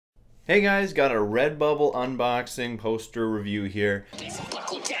Hey guys, got a Redbubble unboxing poster review here.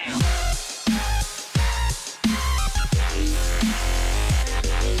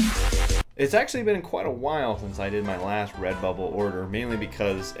 It's actually been quite a while since I did my last Redbubble order, mainly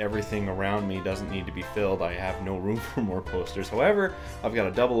because everything around me doesn't need to be filled. I have no room for more posters. However, I've got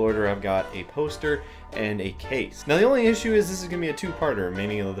a double order. I've got a poster and a case. Now the only issue is this is going to be a two-parter,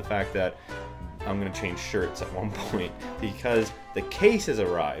 meaning the fact that I'm going to change shirts at one point because the case has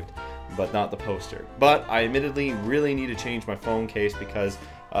arrived, but not the poster. But I admittedly really need to change my phone case because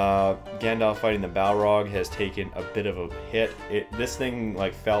Gandalf fighting the Balrog has taken a bit of a hit. This thing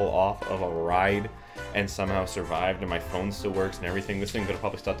like fell off of a ride and somehow survived, and my phone still works and everything. This thing could have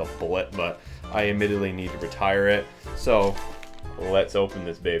probably stopped a bullet, but I admittedly need to retire it. So let's open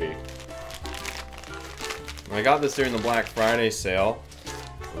this baby. I got this during the Black Friday sale.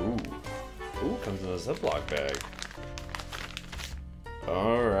 Ooh, comes in a Ziploc bag.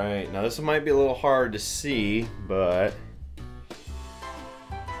 Alright, now this might be a little hard to see, but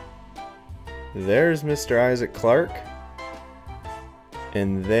there's Mr. Isaac Clarke,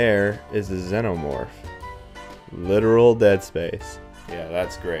 and there is a Xenomorph. Literal Dead Space. Yeah,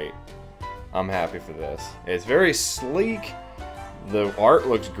 that's great. I'm happy for this. It's very sleek. The art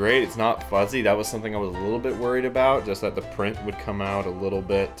looks great. It's not fuzzy. That was something I was a little bit worried about, just that the print would come out a little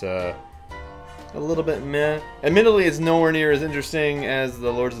bit meh. Admittedly, it's nowhere near as interesting as the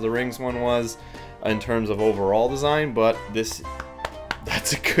Lords of the Rings one was in terms of overall design, but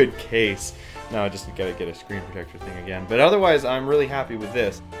that's a good case. Now I just gotta get a screen protector thing again. But otherwise, I'm really happy with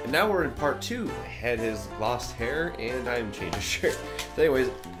this. And now we're in part 2. My head has lost hair and I'm changing shirt. So anyways,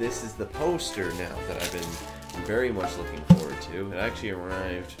 this is the poster now that I've been very much looking forward to. It actually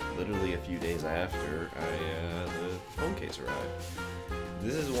arrived literally a few days after the phone case arrived.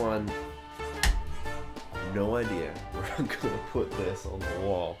 This is one, no idea where I'm gonna put this on the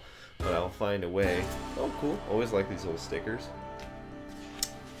wall, but I'll find a way. Oh cool, always like these little stickers.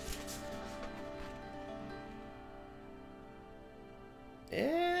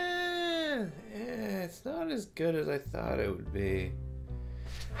 It's not as good as I thought it would be.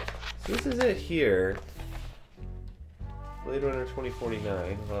 So this is it here. Blade Runner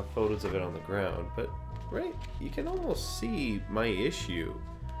 2049. I'll have photos of it on the ground, but right, you can almost see my issue.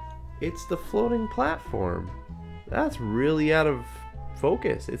 It's the floating platform. That's really out of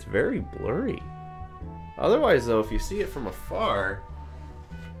focus. It's very blurry. Otherwise though, if you see it from afar,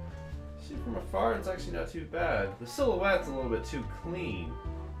 it's actually not too bad. The silhouette's a little bit too clean,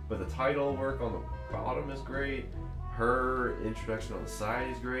 but the title work on the bottom is great. Her introduction on the side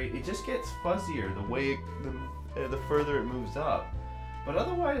is great. It just gets fuzzier the way the further it moves up. But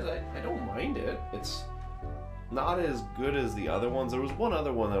otherwise, I don't mind it. It's not as good as the other ones. There was one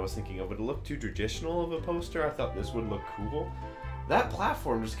other one that I was thinking of, but it looked too traditional of a poster. I thought this would look cool. That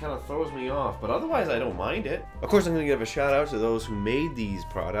platform just kind of throws me off, but otherwise I don't mind it. Of course, I'm going to give a shout out to those who made these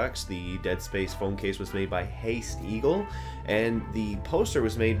products. The Dead Space phone case was made by Haste Eagle, and the poster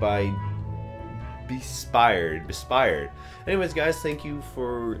was made by Bespired. Anyways, guys, thank you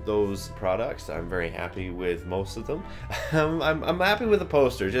for those products. I'm very happy with most of them. I'm happy with the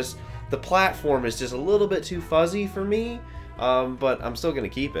poster. Just the platform is just a little bit too fuzzy for me. But I'm still going to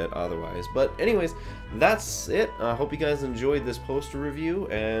keep it otherwise. But anyways, that's it. I hope you guys enjoyed this poster review,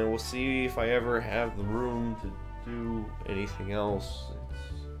 and we'll see if I ever have the room to do anything else.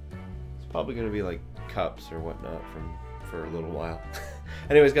 It's probably going to be like cups or whatnot for a little while.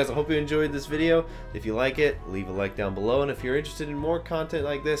 Anyways, guys, I hope you enjoyed this video. If you like it, leave a like down below, and if you're interested in more content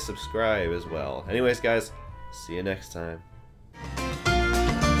like this, subscribe as well. Anyways, guys, see you next time.